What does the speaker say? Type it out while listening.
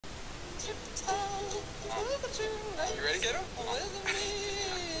You ready, kiddo?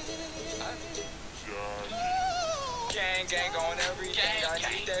 Gang, gang on everything. I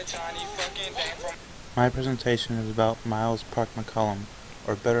need that tiny fucking thing from. My presentation is about Miles Park McCullum,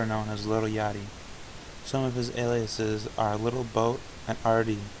 or better known as Little Yachty. Some of his aliases are Little Boat and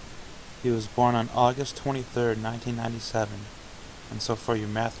R.D. He was born on August 23, 1997, and so for you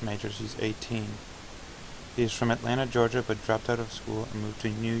math majors, he's 18. He is from Atlanta, Georgia, but dropped out of school and moved to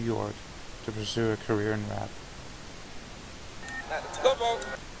New York to pursue a career in rap.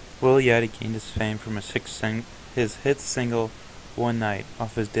 Lil Yachty gained his fame from his hit single One Night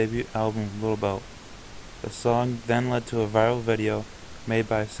off his debut album Little Boat. The song then led to a viral video made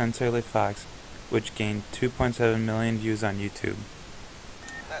by Sincerely Fox, which gained 2.7 million views on YouTube.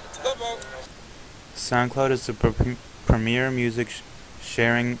 SoundCloud is the premier music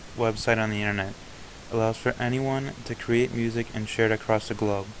sharing website on the internet. It allows for anyone to create music and share it across the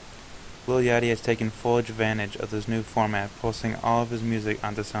globe. Lil Yachty has taken full advantage of this new format, posting all of his music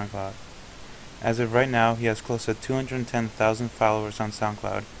onto SoundCloud. As of right now, he has close to 210,000 followers on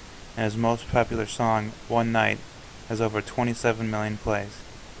SoundCloud, and his most popular song, One Night, has over 27 million plays.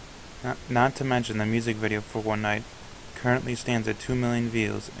 Not to mention the music video for One Night currently stands at 2 million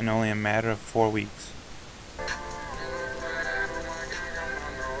views in only a matter of 4 weeks.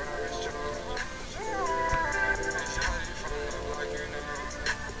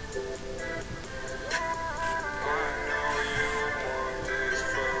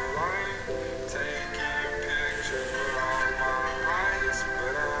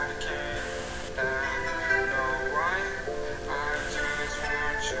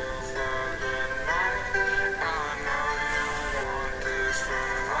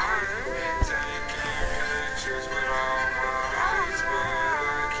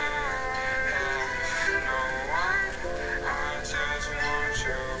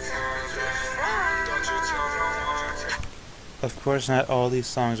 Of course, not all these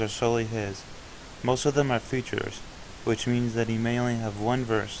songs are solely his. Most of them are features, which means that he may only have one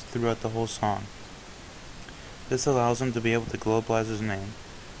verse throughout the whole song. This allows him to be able to globalize his name.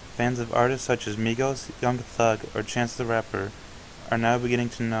 Fans of artists such as Migos, Young Thug, or Chance the Rapper are now beginning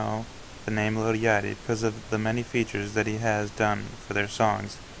to know the name Lil Yachty because of the many features that he has done for their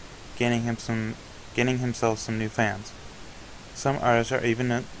songs, gaining himself some new fans. Some artists are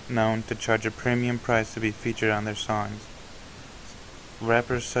even known to charge a premium price to be featured on their songs.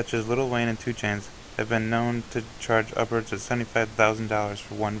 Rappers such as Lil Wayne and 2 Chainz have been known to charge upwards of $75,000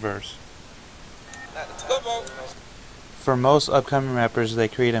 for one verse. For most upcoming rappers, they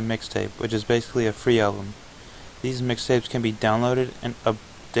create a mixtape, which is basically a free album. These mixtapes can be downloaded and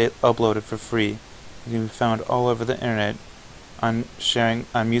uploaded for free and can be found all over the internet on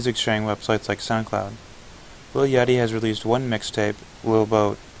music sharing websites like SoundCloud. Lil Yachty has released one mixtape, Lil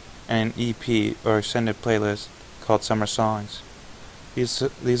Boat, and an EP or extended playlist called Summer Songs.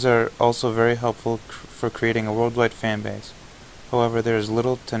 These are also very helpful for creating a worldwide fan base. However, there is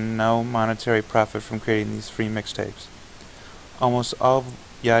little to no monetary profit from creating these free mixtapes. Almost all of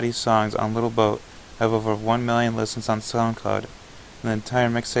Yachty's songs on Little Boat have over 1 million listens on SoundCloud, and the entire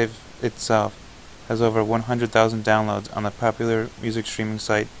mixtape itself has over 100,000 downloads on the popular music streaming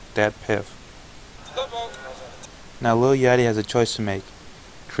site DatPiff. Now Lil Yachty has a choice to make.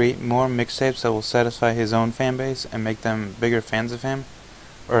 Create more mixtapes that will satisfy his own fanbase and make them bigger fans of him,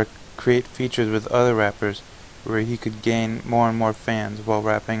 or create features with other rappers where he could gain more and more fans while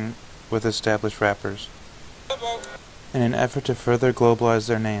rapping with established rappers. In an effort to further globalize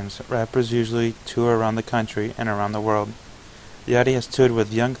their names, rappers usually tour around the country and around the world. Yachty has toured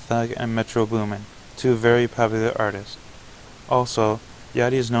with Young Thug and Metro Boomin, 2 very popular artists. Also,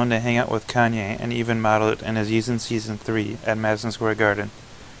 Yachty is known to hang out with Kanye and even modeled in his Yeezus Season 3 at Madison Square Garden,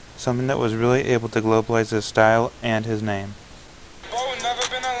 something that was really able to globalize his style and his name. Never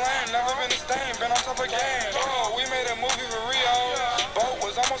been a lame, never been a stain, been on top of game. We made a movie with Rio. Boat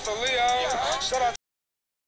was almost a Leo. Shout out